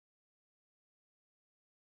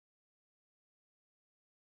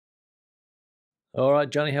All right,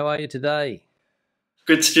 Johnny, how are you today?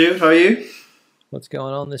 Good, Stu. How are you? What's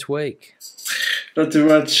going on this week? Not too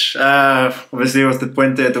much. Obviously, it was the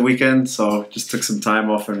Puente at the weekend, so just took some time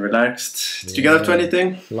off and relaxed. Did you get up to Yeah,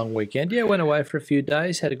 anything? long weekend. Yeah, went away for a few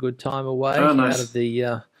days, had a good time Oh, away nice.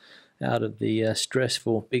 out of the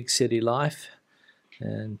stressful big city life,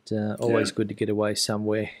 and Yeah, always good to get away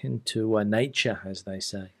somewhere into nature, as they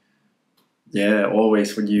say. yeah.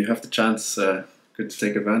 Always when you have the chance, good to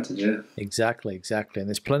take advantage. Yeah, Exactly, exactly. And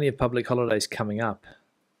there's plenty of public holidays coming up.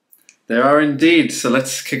 there are indeed. So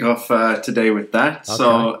let's kick off today with that. Okay.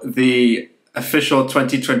 So the official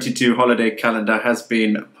 2022 holiday calendar has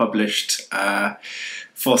been published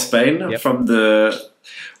for Spain Yep. from the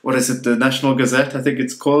what is it? The National Gazette, I think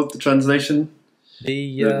it's called the translation.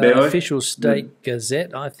 The The BOE, official the state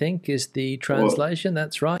gazette, I think, is the or, translation.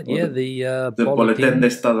 That's right. or Yeah, the the Boletín de bulletin.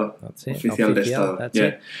 Estado, That's it. Oficial de Oficial. Estado. That's Yeah,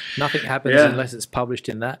 it. Nothing happens yeah, unless it's published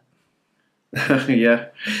in that. yeah.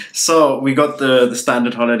 So we got the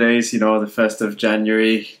standard holidays. The 1st of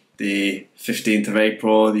January, the 15th of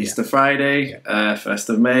April, the Yeah. Easter Friday, Yeah. 1st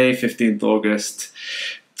of May, 15th August,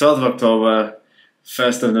 12th of October,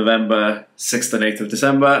 1st of November, 6th and 8th of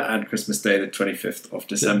December, and Christmas Day, the 25th of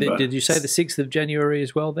December. Did you say the 6th of January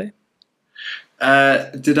as well there?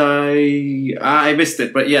 Did I? I missed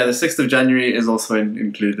it, but yeah, the 6th of January is also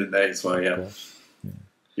included in there as well. Of Yeah, course.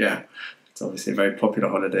 yeah. It's obviously a very popular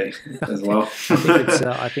holiday as Okay. well.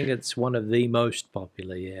 I think it's one of the most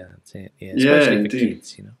popular. Yeah, that's it. Yeah, Yeah, especially for indeed.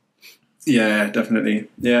 kids. Yeah, definitely.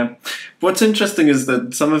 Yeah. What's interesting is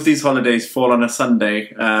that some of these holidays fall on a Sunday,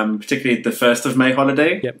 particularly the 1st of May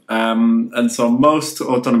holiday. Yep. And so most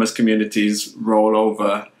autonomous communities roll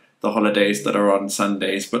over the holidays that are on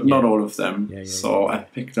Sundays, but not Yeah. all of them. Yeah. Yeah. So Yeah. I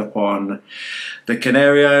picked up on the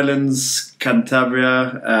Canary Islands,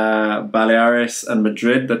 Cantabria, Baleares, and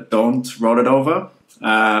Madrid that don't roll it over.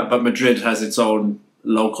 But Madrid has its own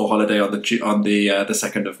local holiday on the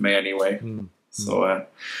 2nd of May anyway. Mm. So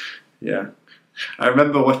yeah. I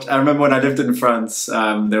remember when I lived in France.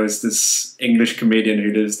 There was this English comedian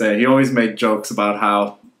who lives there. He always made jokes about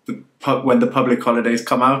how when the public holidays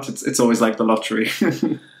come out, it's always like the lottery.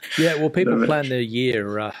 Yeah, well, people The- plan their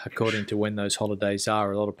year according to when those holidays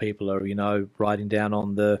are. A lot of people are, writing down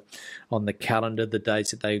on the calendar the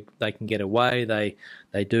days that they can get away.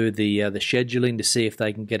 They do the scheduling to see if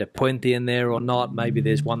they can get a puente in there or not. Maybe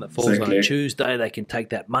there's one that falls on a exactly. Tuesday. They can take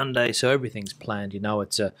that Monday. So everything's planned.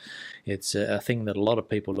 It's a thing that a lot of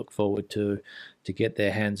people look forward to get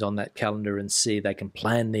their hands on that calendar and see they can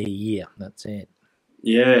plan their year. That's it.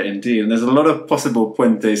 Yeah, indeed. And there's a lot of possible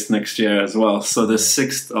puentes next year as well. So the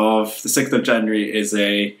 6th of January is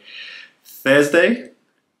a Thursday.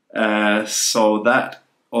 So that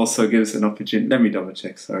also gives an opportunity. Let me double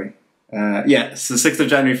check. Sorry. Yeah, so the 6th of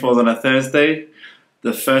January falls on a Thursday.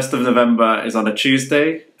 The 1st of November is on a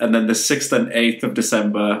Tuesday, and then the 6th and 8th of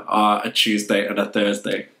December are a Tuesday and a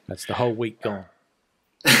Thursday. That's the whole week gone.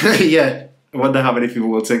 Yeah, I wonder how many people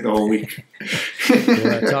will take the whole week.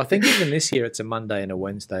 Yeah, so I think even this year it's a Monday and a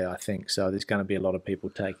Wednesday. I think so. There's going to be a lot of people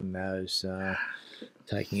taking those,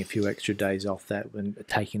 taking a few extra days off that, and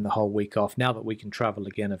taking the whole week off. Now that we can travel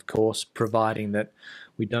again, of course, providing that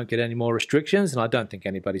we don't get any more restrictions, and I don't think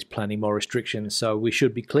anybody's planning more restrictions, so we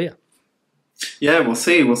should be clear. Yeah, we'll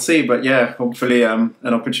see. But yeah, hopefully an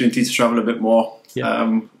opportunity to travel a bit more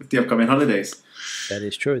Yeah, with the upcoming holidays. that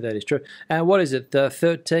is true. That is true. And what is it?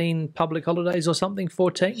 13 public holidays or something?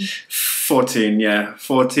 14? 14, yeah.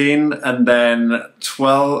 14, and then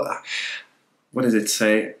 12. What does it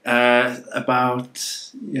say? Yeah.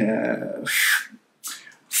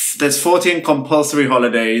 There's 14 compulsory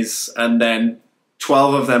holidays, and then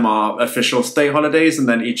 12 of them are official state holidays, and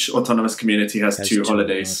then each autonomous community has Has two two.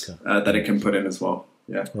 holidays Okay. that it can put in as well.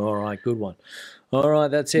 Yeah. All right, good one. All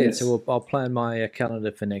right, that's it. Yes. So I'll plan my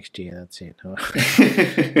calendar for next year. That's it. All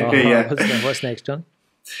right. All right, Yeah. what's next, John?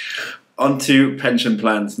 On to pension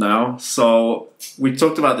plans now. So we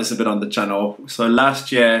talked about this a bit on the channel. So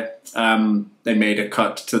last year they made a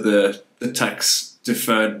cut to the tax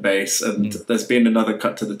deferred base, and there's been another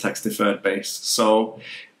cut to the tax deferred base. So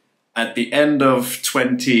at the end of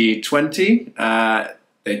 2020,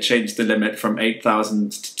 they changed the limit from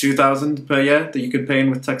 8,000 to 2,000 per year that you could pay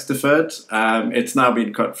in with tax deferred. It's now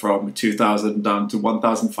been cut from 2,000 down to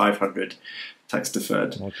 1,500 tax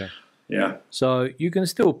deferred. Okay. Yeah. So you can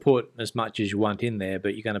still put as much as you want in there,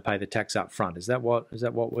 but you're going to pay the tax up front. Is that what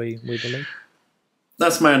we believe?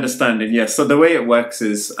 That's my understanding, yes. So the way it works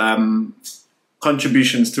is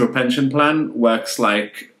contributions to a pension plan work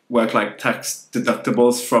like tax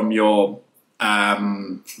deductibles from your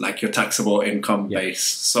your taxable income base.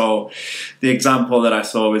 So the example that I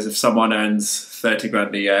saw was if someone earns 30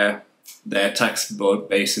 grand a year, their taxable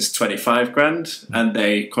base is 25 grand, and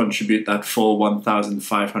they contribute that full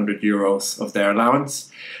 1,500 euros of their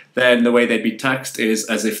allowance, then the way they'd be taxed is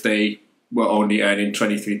as if they were only earning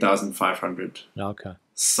 23,500. Okay.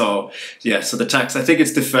 So so the tax, I think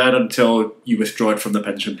it's deferred until you withdraw it from the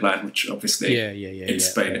pension plan, which obviously in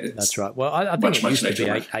Spain it's that's right. Well, I think it used to be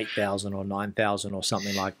 8,000 or 9,000 or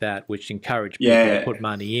something like that, which encouraged people to put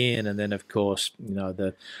money in, and then of course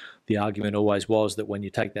the argument always was that when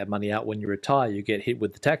you take that money out when you retire, you get hit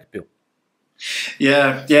with the tax bill.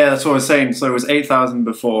 Yeah, that's what I was saying. So it was 8,000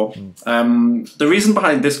 before. The reason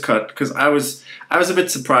behind this cut, because I was a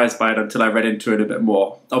bit surprised by it until I read into it a bit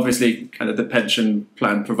more. Obviously, kind of the pension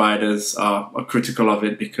plan providers are critical of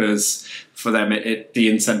it because for them it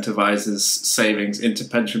de-incentivizes savings into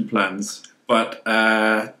pension plans. But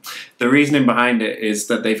the reasoning behind it is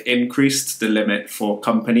that they've increased the limit for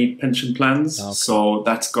company pension plans. Okay. So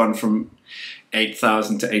that's gone from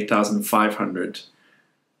 8,000 to 8,500.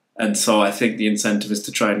 And so I think the incentive is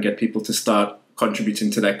to try and get people to start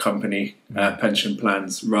contributing to their company pension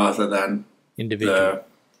plans rather than individual.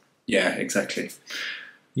 Yeah, exactly.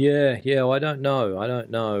 Yeah. Well, I don't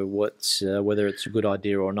know. Whether it's a good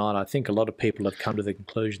idea or not. I think a lot of people have come to the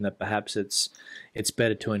conclusion that perhaps it's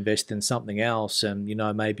better to invest in something else, and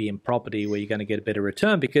maybe in property where you're going to get a better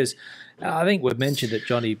return. Because I think we've mentioned it,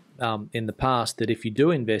 Johnny, in the past, that if you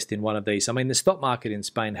do invest in one of these, I mean, the stock market in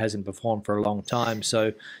Spain hasn't performed for a long time,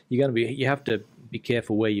 so you have to be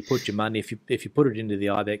careful where you put your money. If you put it into the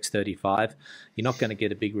IBEX 35, you're not going to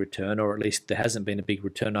get a big return, or at least there hasn't been a big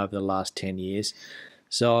return over the last 10 years.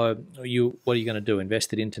 So what are you going to do?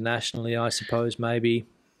 Invest it internationally, I suppose, maybe?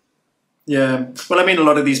 Yeah. Well, I mean, a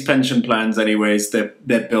lot of these pension plans anyways, they're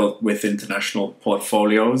built with international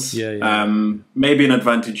portfolios. Yeah. Maybe an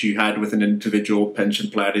advantage you had with an individual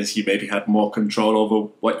pension plan is you maybe had more control over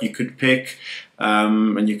what you could pick,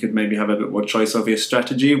 and you could maybe have a bit more choice over your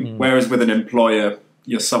strategy. Whereas with an employer,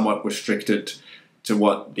 you're somewhat restricted to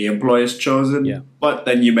what the employer's chosen. Yeah. But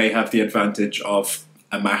then you may have the advantage of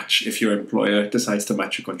a match if your employer decides to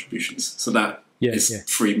match your contributions. So that is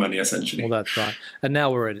free money, essentially. Well, that's right. And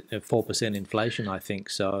now we're at 4% inflation, I think.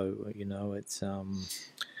 So, it's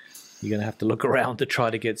you're going to have to look around to try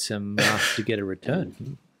to get some to get a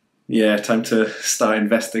return. Yeah, time to start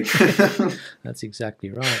investing. That's exactly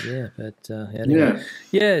right. Yeah, but anyway.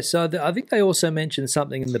 Yeah. So I think they also mentioned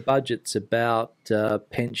something in the budgets about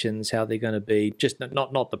pensions, how they're going to be just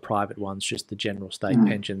not the private ones, just the general state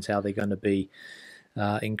pensions, how they're going to be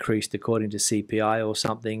increased according to CPI or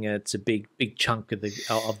something. It's a big chunk of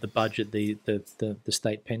the budget, the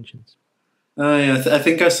state pensions. I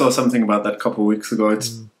think I saw something about that a couple of weeks ago.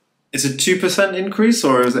 Is it 2% increase,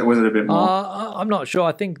 or was it a bit more? I'm not sure.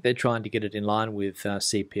 I think they're trying to get it in line with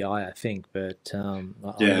CPI, I think, but I'm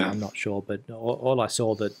not sure. But all I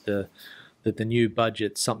saw that the new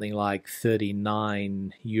budget, something like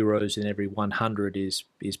 39 euros in every 100 is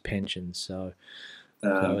pensions. So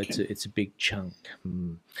okay. It's a big chunk.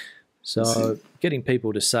 So getting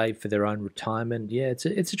people to save for their own retirement, it's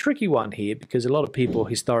a tricky one here because a lot of people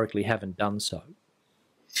historically haven't done so.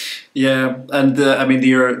 Yeah, and I mean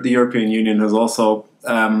the European Union has also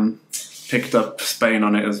picked up Spain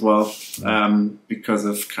on it as well because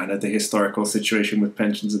of kind of the historical situation with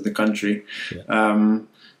pensions in the country. Yeah.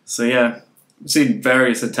 We've seen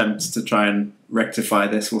various attempts to try and rectify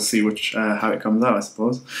this. We'll see how it comes out, I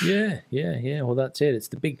suppose. Yeah. Well, that's it. It's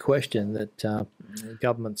the big question that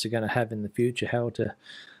governments are going to have in the future: how to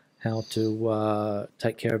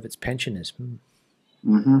take care of its pensioners.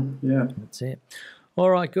 Yeah, that's it. All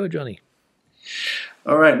right, good, Johnny.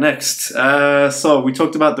 All right, next. So we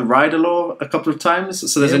talked about the rider law a couple of times.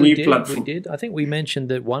 So there's a new platform. We did. I think we mentioned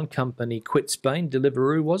that one company quit Spain,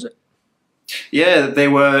 Deliveroo, was it? Yeah, they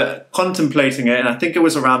were contemplating it, and I think it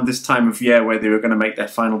was around this time of year where they were going to make their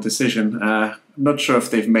final decision. I'm not sure if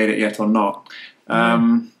they've made it yet or not.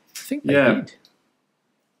 I think they did.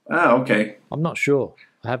 Ah, okay. I'm not sure.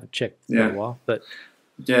 I haven't checked for a while, but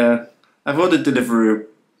yeah, I've ordered Deliveroo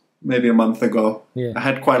maybe a month ago. Yeah. I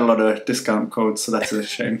had quite a lot of discount codes, so that's a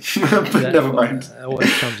shame. But never mind.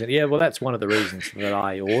 Yeah, well, that's one of the reasons that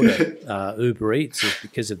I order Uber Eats is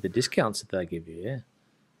because of the discounts that they give you.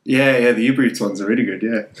 Yeah, the Uber Eats ones are really good,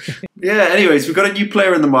 yeah. Anyways, we've got a new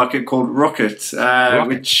player in the market called Rocket,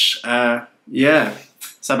 which,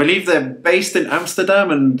 so I believe they're based in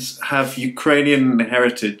Amsterdam and have Ukrainian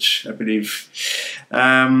heritage, I believe.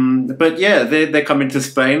 But yeah, they're coming to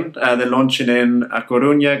Spain. They're launching in A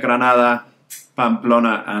Coruña, Granada,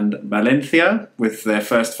 Pamplona and Valencia with their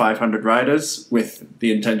first 500 riders, with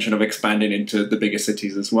the intention of expanding into the bigger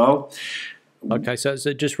cities as well. Okay, so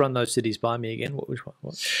just run those cities by me again.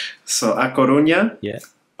 What? So A Coruña,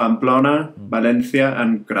 Pamplona, Valencia,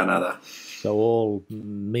 and Granada. So all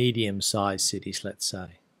medium-sized cities, let's say.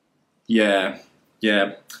 Yeah,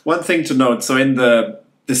 yeah. One thing to note, so in the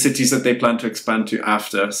cities that they plan to expand to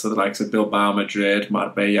after, so the likes of Bilbao, Madrid,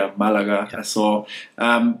 Marbella, Malaga, I saw,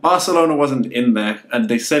 Barcelona wasn't in there, and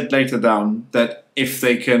they said later down that if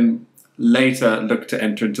they can later look to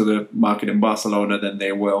enter into the market in Barcelona, then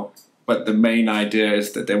they will. But the main idea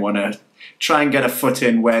is that they want to try and get a foot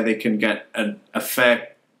in where they can get a fair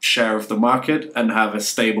share of the market and have a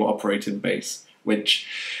stable operating base, which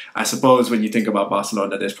I suppose when you think about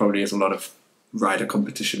Barcelona, there's probably is a lot of rider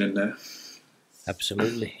competition in there.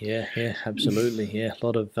 Absolutely, yeah, absolutely, yeah. A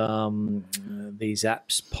lot of these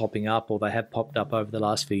apps popping up, or they have popped up over the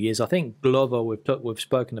last few years. I think Glovo, we've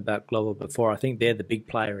spoken about Glovo before. I think they're the big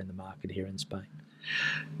player in the market here in Spain.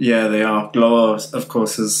 Yeah, they are. Glovo, of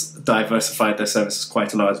course, has diversified their services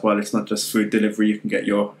quite a lot as well. It's not just food delivery. You can get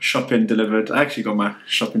your shopping delivered. I actually got my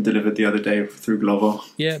shopping delivered the other day through Glovo.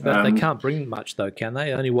 Yeah, but they can't bring much though, can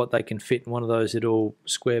they? Only what they can fit in one of those little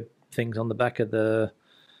square things on the back of the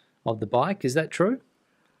bike. Is that true?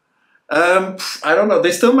 I don't know.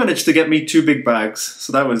 They still managed to get me 2 big bags,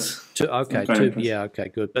 so that was okay. Okay,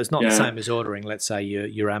 good. But it's not the same as ordering, let's say,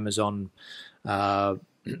 your Amazon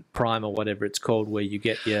Prime or whatever it's called, where you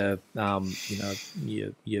get your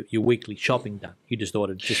your weekly shopping done. You just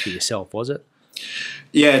ordered just for yourself, was it?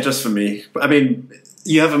 Yeah, just for me. I mean,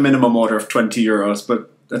 you have a minimum order of €20,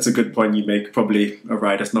 but that's a good point you make. Probably a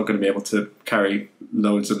rider's not going to be able to carry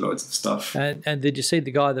loads and loads of stuff. And did you see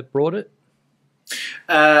the guy that brought it?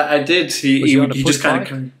 I did. He just kind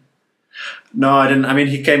of. No, I didn't. I mean,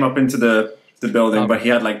 he came up into the building, but he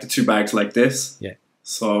had like the 2 bags like this. Yeah.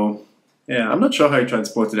 So, yeah, I'm not sure how he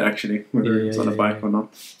transported it actually, whether it's on a bike or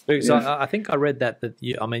not. Because I think I read that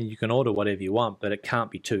you can order whatever you want, but it can't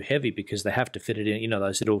be too heavy because they have to fit it in. You know,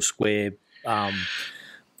 those little square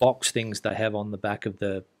box things they have on the back of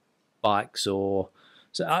the bikes, or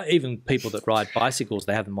so even people that ride bicycles,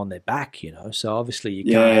 they have them on their back. You know, so obviously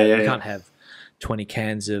you can't have 20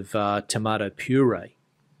 cans of tomato puree.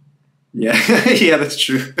 Yeah, yeah, that's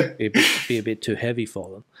true. It'd be a bit too heavy for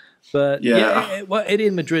them. But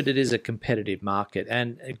in Madrid, it is a competitive market,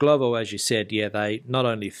 and Glovo, as you said, they not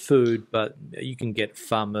only food, but you can get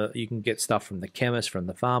stuff from the chemist, from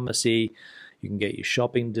the pharmacy. You can get your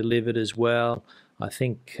shopping delivered as well. I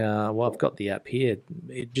think, I've got the app here.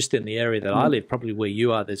 Just in the area that I live, probably where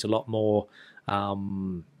you are, there's a lot more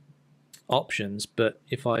options. But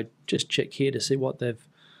if I just check here to see what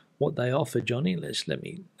they offer, Johnny, let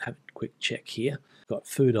me have a quick check here. Got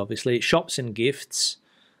food, obviously, shops and gifts,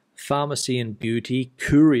 pharmacy and beauty,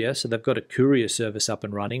 courier. So they've got a courier service up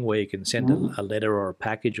and running where you can send a letter or a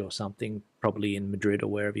package or something, probably in Madrid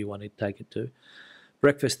or wherever you want to take it to.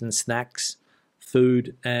 Breakfast and snacks,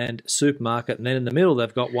 food and supermarket. And then in the middle,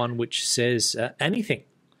 they've got one which says anything.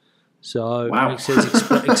 So it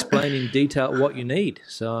says explain in detail what you need.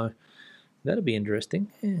 So that'll be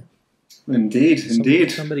interesting. Yeah.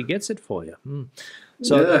 Indeed. Somebody gets it for you.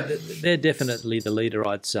 So they're definitely the leader,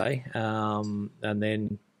 I'd say. And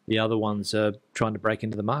then the other ones are trying to break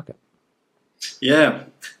into the market. Yeah,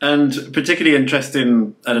 and particularly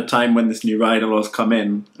interesting at a time when this new rider law's come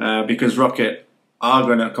in, because Rocket are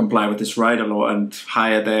going to comply with this rider law and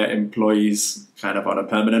hire their employees kind of on a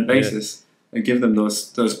permanent basis and give them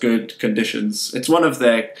those good conditions. It's one of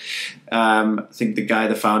their, I think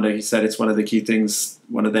the founder, he said it's one of the key things,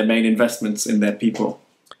 one of their main investments in their people.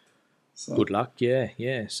 So. Good luck,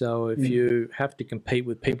 yeah. So if you have to compete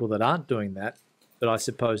with people that aren't doing that, but I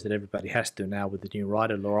suppose that everybody has to now with the new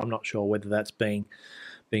rider law. I'm not sure whether that's being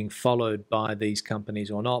followed by these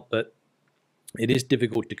companies or not, but it is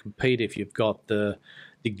difficult to compete if you've got the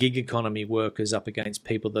gig economy workers up against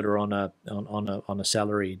people that are on a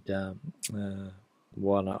salaried on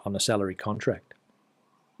a salary contract.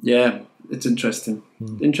 Yeah, it's interesting.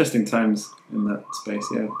 Interesting times in that space.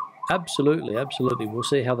 Yeah, absolutely. We'll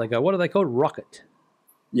see how they go. What are they called? Rocket.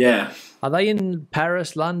 Yeah. Are they in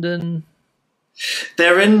Paris, London?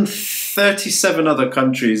 They're in 37 other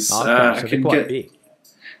countries. Okay, so they're quite big.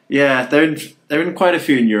 Yeah, they're in quite a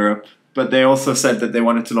few in Europe, but they also said that they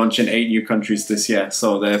wanted to launch in 8 new countries this year.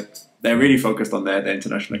 So they're really focused on their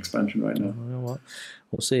international expansion right now. Well,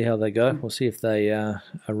 we'll see how they go. We'll see if they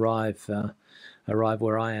arrive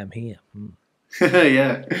where I am here.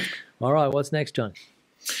 Yeah. All right, what's next, John?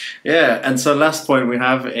 Yeah, and so last point we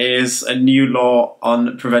have is a new law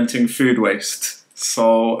on preventing food waste.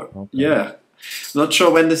 So, not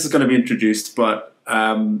sure when this is going to be introduced, but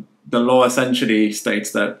the law essentially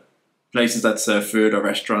states that places that serve food or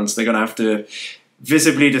restaurants, they're going to have to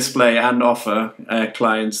visibly display and offer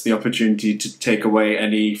clients the opportunity to take away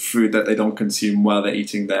any food that they don't consume while they're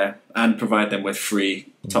eating there, and provide them with free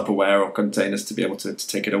Tupperware or containers to be able to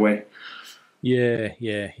take it away. Yeah.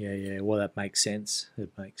 Well, that makes sense.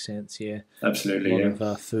 It makes sense. Yeah, Absolutely. a lot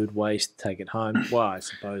of food waste. Take it home. Well, I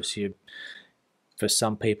suppose for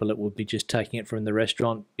some people, it would be just taking it from the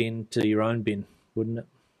restaurant bin to your own bin, wouldn't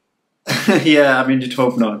it? Yeah, I mean, you'd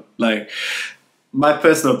hope not. Like, my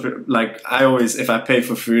personal, like, I always, if I pay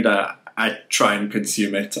for food, I try and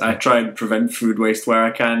consume it. I try and prevent food waste where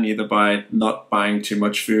I can, either by not buying too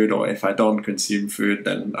much food, or if I don't consume food,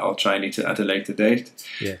 then I'll try and eat it at a later date.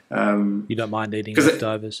 Yeah. You don't mind eating 'cause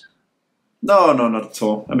leftovers? No, not at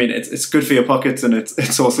all. I mean, it's good for your pockets, and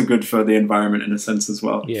it's also good for the environment in a sense as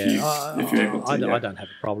well. Yeah, if you're able to. I don't have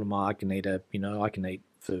a problem. I can eat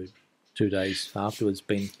food 2 days afterwards,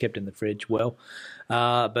 been kept in the fridge well.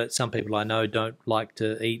 But some people I know don't like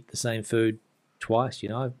to eat the same food twice.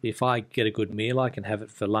 If I get a good meal, I can have it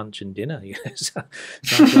for lunch and dinner.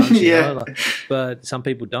 Sometimes, but some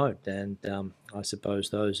people don't, and I suppose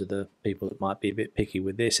those are the people that might be a bit picky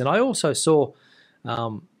with this. And I also saw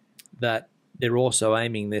that they're also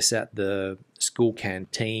aiming this at the school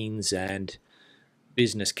canteens and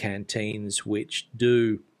business canteens, which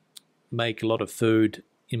do make a lot of food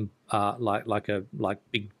in like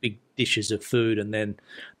big dishes of food, and then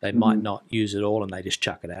they might not use it all and they just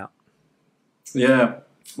chuck it out. Yeah,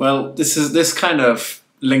 well, this kind of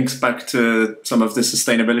links back to some of the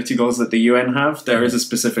sustainability goals that the UN have. There is a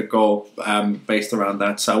specific goal based around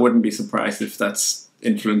that, so I wouldn't be surprised if that's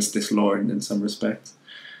influenced this law in some respects.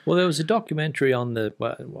 Well, there was a documentary on a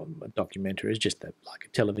documentary is just like a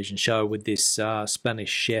television show with this Spanish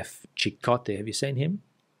chef Chicote. Have you seen him?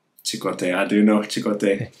 Chicote, I do know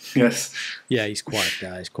Chicote. Yes. Yeah, he's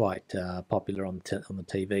quite popular on the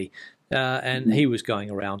TV, and he was going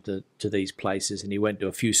around to these places, and he went to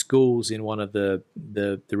a few schools in one of the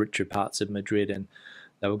richer parts of Madrid, and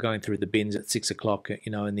they were going through the bins at 6 o'clock,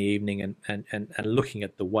 in the evening, and looking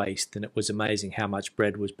at the waste, and it was amazing how much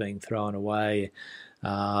bread was being thrown away.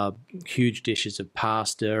 Huge dishes of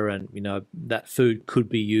pasta, and that food could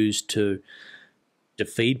be used to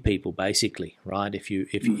feed people, basically, right? If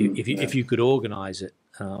you could organize it.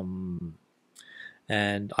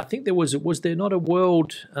 And I think was there not a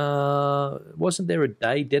world? Wasn't there a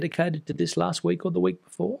day dedicated to this last week or the week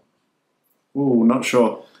before? Oh, not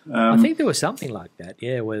sure. I think there was something like that,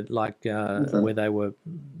 yeah, where where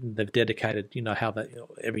they've dedicated, how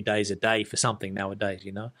every day is a day for something nowadays,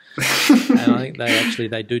 And I think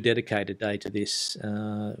they do dedicate a day to this,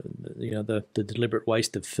 the deliberate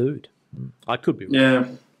waste of food. I could be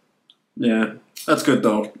wrong. Yeah, that's good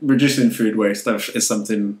though. Reducing food waste is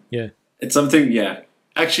something. Yeah, it's something. Yeah,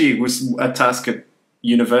 actually, it was a task at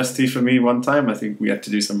university for me one time. I think we had to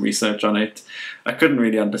do some research on it. I couldn't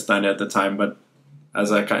really understand it at the time, but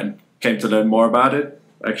as I came to learn more about it,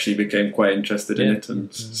 I actually became quite interested in it,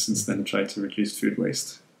 and since then tried to reduce food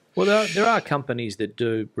waste. Well, there are companies that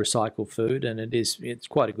do recycle food, and it's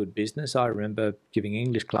quite a good business. I remember giving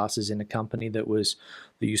English classes in a company that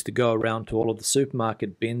used to go around to all of the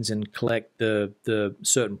supermarket bins and collect the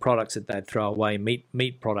certain products that they'd throw away,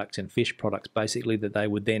 meat products and fish products, basically, that they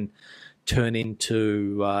would then turn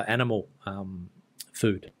into animal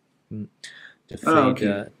food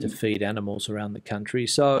to feed animals around the country.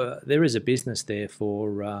 So there is a business there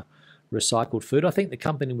for recycled food. I think the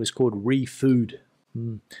company was called ReFood.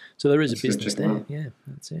 So there is a business there. Yeah,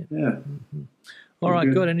 that's it. Yeah. All right,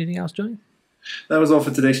 good. Anything else, Johnny? That was all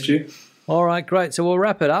for today, Stu. All right, great. So we'll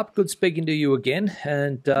wrap it up. Good speaking to you again,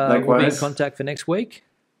 and we'll be in contact for next week.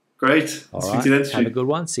 Great. All right. Have a good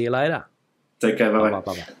one. See you later. Take care. Bye-bye.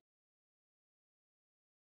 Bye-bye.